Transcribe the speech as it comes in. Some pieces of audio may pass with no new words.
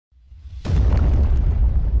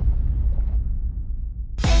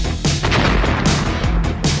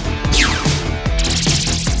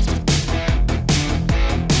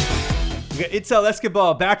Itzel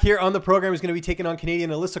Esquibel back here on the program is going to be taking on Canadian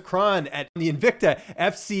Alyssa Krahn at the Invicta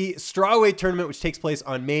FC strawweight tournament, which takes place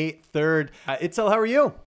on May 3rd. Itzel, how are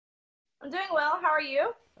you? I'm doing well. How are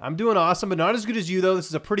you? I'm doing awesome, but not as good as you, though. This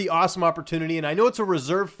is a pretty awesome opportunity, and I know it's a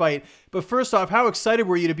reserve fight, but first off, how excited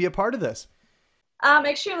were you to be a part of this? I'm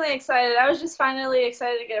extremely excited. I was just finally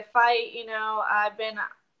excited to get a fight. You know, I've been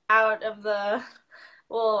out of the,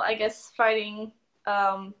 well, I guess fighting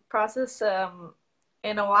process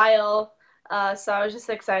in a while. So I was just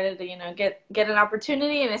excited to, get an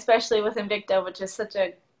opportunity, and especially with Invicta, which is such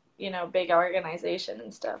a, big organization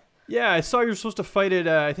and stuff. Yeah, I saw you were supposed to fight at,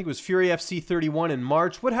 I think it was Fury FC 31 in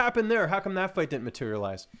March. What happened there? How come that fight didn't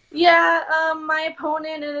materialize? Yeah, my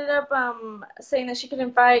opponent ended up saying that she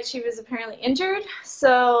couldn't fight. She was apparently injured.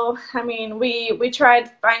 So, I mean, we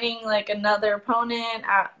tried finding, like, another opponent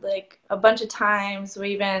like, a bunch of times.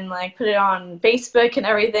 We even, like, put it on Facebook and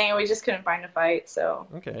everything, and we just couldn't find a fight, so.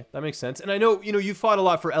 Okay, that makes sense. And I know, you fought a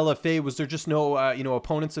lot for LFA. Was there just no,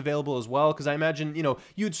 opponents available as well? Because I imagine,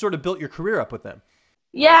 you'd sort of built your career up with them.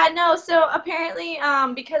 Yeah, no, so apparently,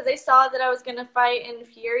 because they saw that I was going to fight in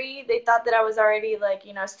Fury, they thought that I was already, like,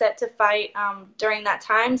 set to fight during that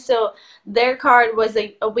time. So their card was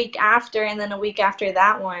a week after, and then a week after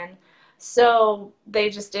that one. So they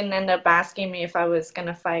just didn't end up asking me if I was going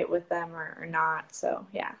to fight with them or not. So,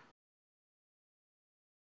 yeah.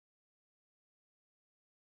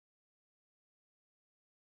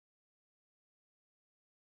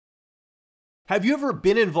 Have you ever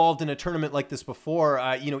been involved in a tournament like this before,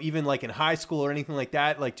 even like in high school or anything like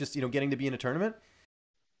that, like just, getting to be in a tournament?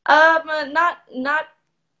 Well,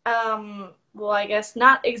 I guess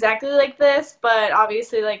not exactly like this, but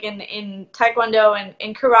obviously like in Taekwondo and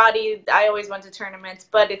in karate, I always went to tournaments,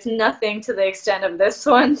 but it's nothing to the extent of this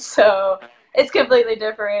one, so it's completely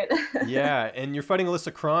different. Yeah, and you're fighting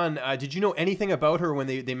Alyssa Krahn. Did you know anything about her when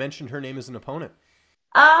they mentioned her name as an opponent?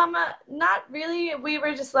 Not really. We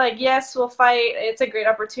were just like, yes, we'll fight. It's a great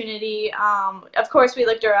opportunity. Of course we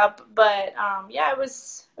looked her up, but yeah, it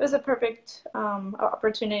was a perfect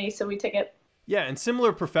opportunity, so we took it. Yeah, and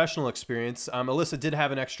similar professional experience. Alyssa did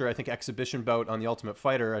have an extra, I think, exhibition bout on The Ultimate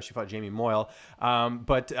Fighter. She fought Jamie Moyle.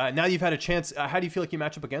 But now you've had a chance. How do you feel like you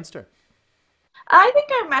match up against her? I think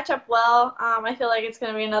I match up well. I feel like it's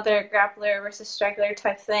going to be another grappler versus striker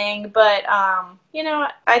type thing, but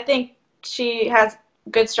I think she has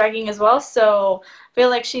good striking as well, so I feel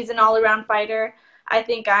like she's an all-around fighter. I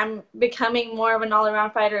think I'm becoming more of an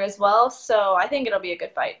all-around fighter as well, so I think it'll be a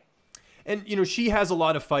good fight. And, she has a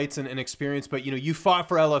lot of fights and experience, but, you fought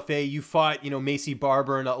for LFA, you fought, Macy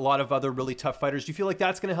Barber and a lot of other really tough fighters. Do you feel like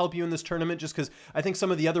that's going to help you in this tournament? Just because I think some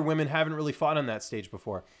of the other women haven't really fought on that stage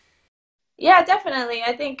before. Yeah, definitely.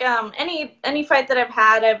 I think any fight that I've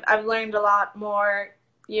had, I've learned a lot more,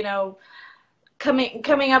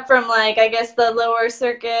 coming up from, like, I guess the lower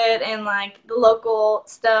circuit and like the local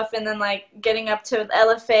stuff, and then like getting up to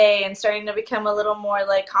LFA and starting to become a little more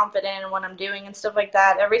like confident in what I'm doing and stuff like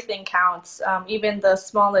that. Everything counts, even the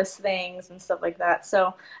smallest things and stuff like that.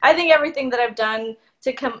 So I think everything that I've done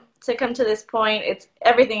to come to this point,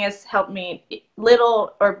 everything has helped me,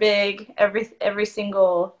 little or big. Every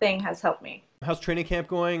single thing has helped me. How's training camp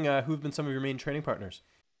going? Who've been some of your main training partners?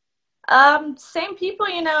 Same people,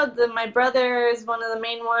 my brother is one of the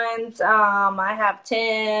main ones. I have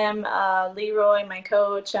Tim, Leroy, my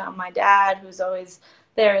coach, my dad, who's always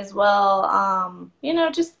there as well.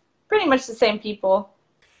 Just pretty much the same people.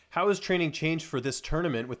 How has training changed for this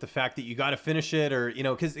tournament with the fact that you got to finish it, or,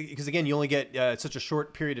 because again, you only get such a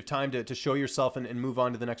short period of time to show yourself and move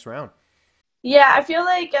on to the next round? Yeah, I feel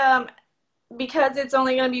like, because it's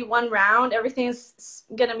only going to be one round, everything's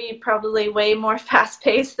going to be probably way more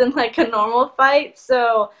fast-paced than like a normal fight.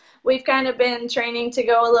 So we've kind of been training to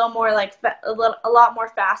go a little more like a lot more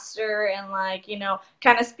faster, and like,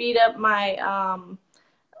 kind of speed up my,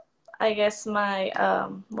 I guess my,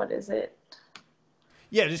 what is it?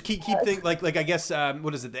 Yeah, just keep things like I guess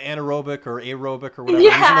what is it, the anaerobic or aerobic or whatever,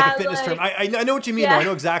 Yeah, using like a fitness term. I know what you mean. Yeah. Though. I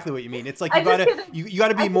know exactly what you mean. It's like you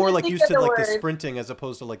gotta be more like used to like the sprinting as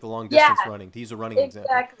opposed to like the long distance running. To use a running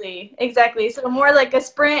example. Exactly. So more like a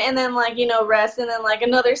sprint, and then like, rest, and then like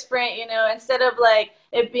another sprint, instead of like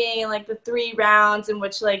it being like the 3 rounds in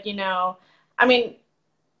which, like, I mean,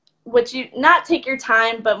 would you not take your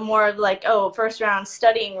time, but more of like, oh, first round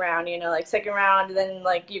studying round, like second round, and then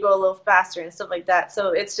like you go a little faster and stuff like that. So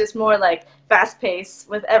it's just more like fast paced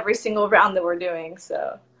with every single round that we're doing.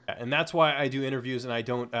 So. And that's why I do interviews, and I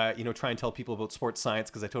don't, try and tell people about sports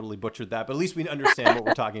science, because I totally butchered that. But at least we understand what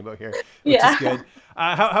we're talking about here, which is good.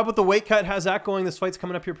 How about the weight cut? How's that going? This fight's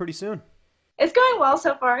coming up here pretty soon. It's going well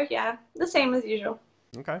so far. Yeah, the same as usual.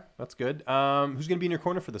 Okay, that's good. Who's going to be in your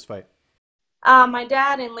corner for this fight? My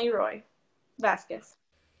dad and Leroy Vasquez.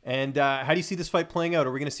 And how do you see this fight playing out?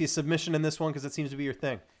 Are we going to see a submission in this one? Because it seems to be your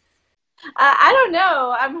thing. I don't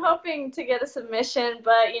know. I'm hoping to get a submission,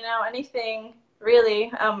 but anything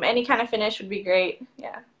really, any kind of finish would be great.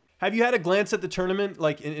 Yeah. Have you had a glance at the tournament,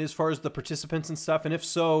 like as far as the participants and stuff? And if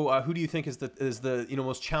so, who do you think is the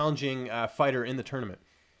most challenging fighter in the tournament?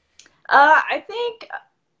 I think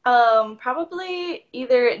probably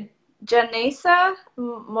either Janessa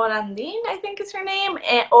Morandin, I think is her name,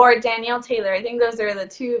 or Danielle Taylor. I think those are the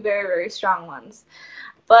two very, very strong ones.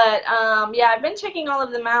 But yeah, I've been checking all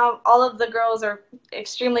of them out. All of the girls are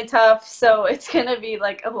extremely tough, so it's gonna be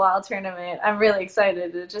like a wild tournament. I'm really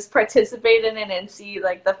excited to just participate in it and see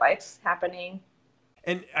like the fights happening.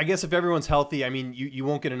 And I guess if everyone's healthy, I mean, you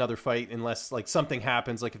won't get another fight unless like something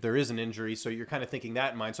happens, like if there is an injury. So you're kind of thinking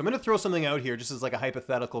that in mind. So I'm going to throw something out here just as like a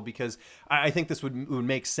hypothetical because I think this would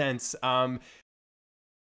make sense.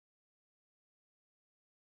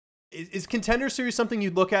 Is Contender Series something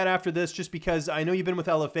you'd look at after this? Just because I know you've been with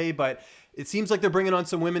LFA, but it seems like they're bringing on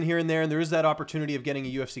some women here and there, and there is that opportunity of getting a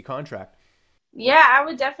UFC contract. Yeah, I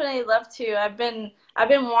would definitely love to. I've been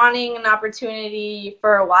wanting an opportunity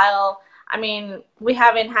for a while. I mean, we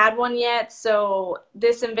haven't had one yet, so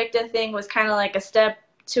this Invicta thing was kind of like a step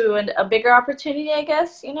to a bigger opportunity, I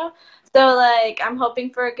guess. So like I'm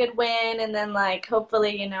hoping for a good win and then like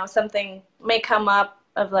hopefully, something may come up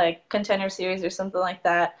of like Contender Series or something like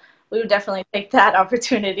that. We would definitely take that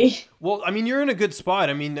opportunity. Well, I mean, you're in a good spot.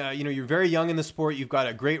 I mean, you're very young in the sport. You've got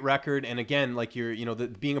a great record, and again, like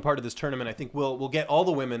being a part of this tournament, I think will get all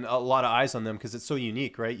the women a lot of eyes on them because it's so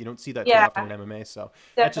unique, right? You don't see that too Yeah, often in MMA. So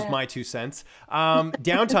that's just definitely. my 2 cents.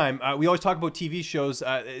 Downtime. We always talk about TV shows.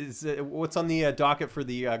 What's on the docket for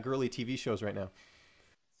the girly TV shows right now?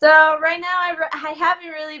 So right now, I haven't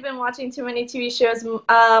really been watching too many TV shows, but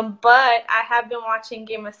I have been watching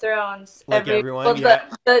Game of Thrones Like everyone, well, yeah.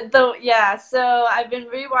 yeah. So I've been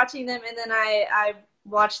rewatching them, and then I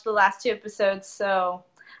watched the last two episodes. So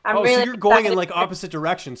I'm Oh, so really you're going in excited. like opposite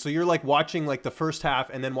directions. So you're like watching like the first half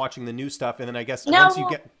and then watching the new stuff, and then I guess once you No,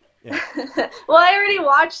 get, yeah. well, I already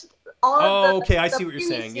watched all of Oh, okay. I the see what you're previous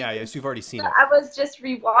saying. Yeah, yeah. seasons. So you've already So seen it. I was just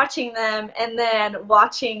rewatching them and then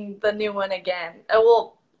watching the new one again.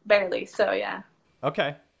 Well, barely. So yeah.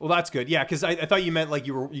 Okay. Well, that's good. Yeah, because I thought you meant like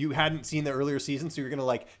you hadn't seen the earlier season, so you're gonna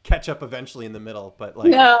like catch up eventually in the middle. But like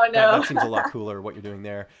No, that no. seems a lot cooler what you're doing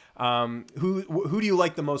there. Who do you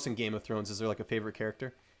like the most in Game of Thrones? Is there like a favorite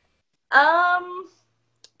character? Um,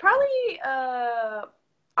 Probably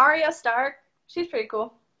Arya Stark. She's pretty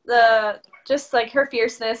cool. The Just like her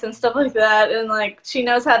fierceness and stuff like that, and like she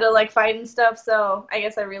knows how to like fight and stuff. So I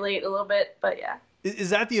guess I relate a little bit. But yeah.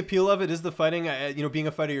 Is that the appeal of it? Is the fighting? Being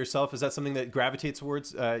a fighter yourself, is that something that gravitates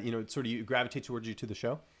towards? Sort of you gravitate towards you to the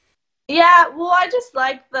show. Yeah. Well, I just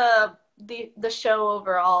like the show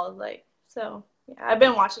overall. Like so. Yeah, I've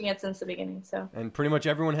been watching it since the beginning. So. And pretty much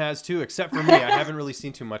everyone has too, except for me. I haven't really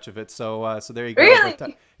seen too much of it, so there you go. But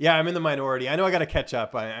Really? yeah, I'm in the minority. I know I got to catch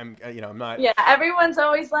up. I'm not. Yeah, everyone's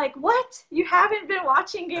always like, "What? You haven't been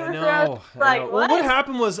watching Game I of Thrones?" know, I Like, know. Well, what what?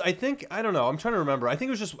 happened was I don't know. I'm trying to remember. I think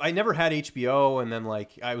it was just I never had HBO, and then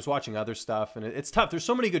like I was watching other stuff, and it's tough. There's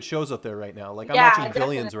so many good shows out there right now. Like I'm Yeah, watching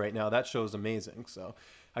definitely. Billions right now. That show's amazing. So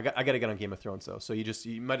I got to get on Game of Thrones though. So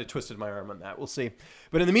you might have twisted my arm on that. We'll see.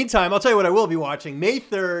 But in the meantime, I'll tell you what I will be watching. May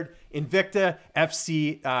 3rd, Invicta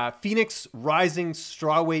FC Phoenix Rising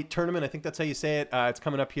Strawweight Tournament. I think that's how you say it. It's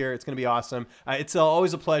coming up here. It's going to be awesome. It's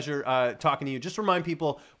always a pleasure talking to you. Just remind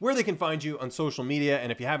people where they can find you on social media, and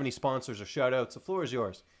if you have any sponsors or shout outs, the floor is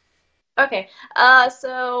yours. Okay.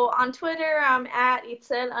 So on Twitter, I'm at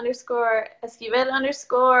Itzel underscore Esquivel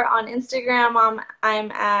underscore. On Instagram,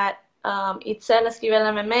 I'm at Itzel Esquivel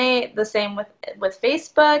MMA. The same with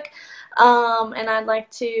Facebook. And I'd like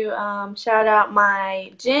to shout out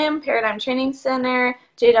my gym, Paradigm Training Center,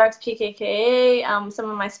 JDogs PKKA, some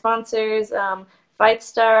of my sponsors,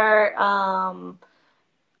 FightStar,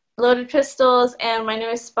 Loaded Pistols, and my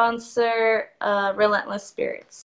newest sponsor, Relentless Spirits.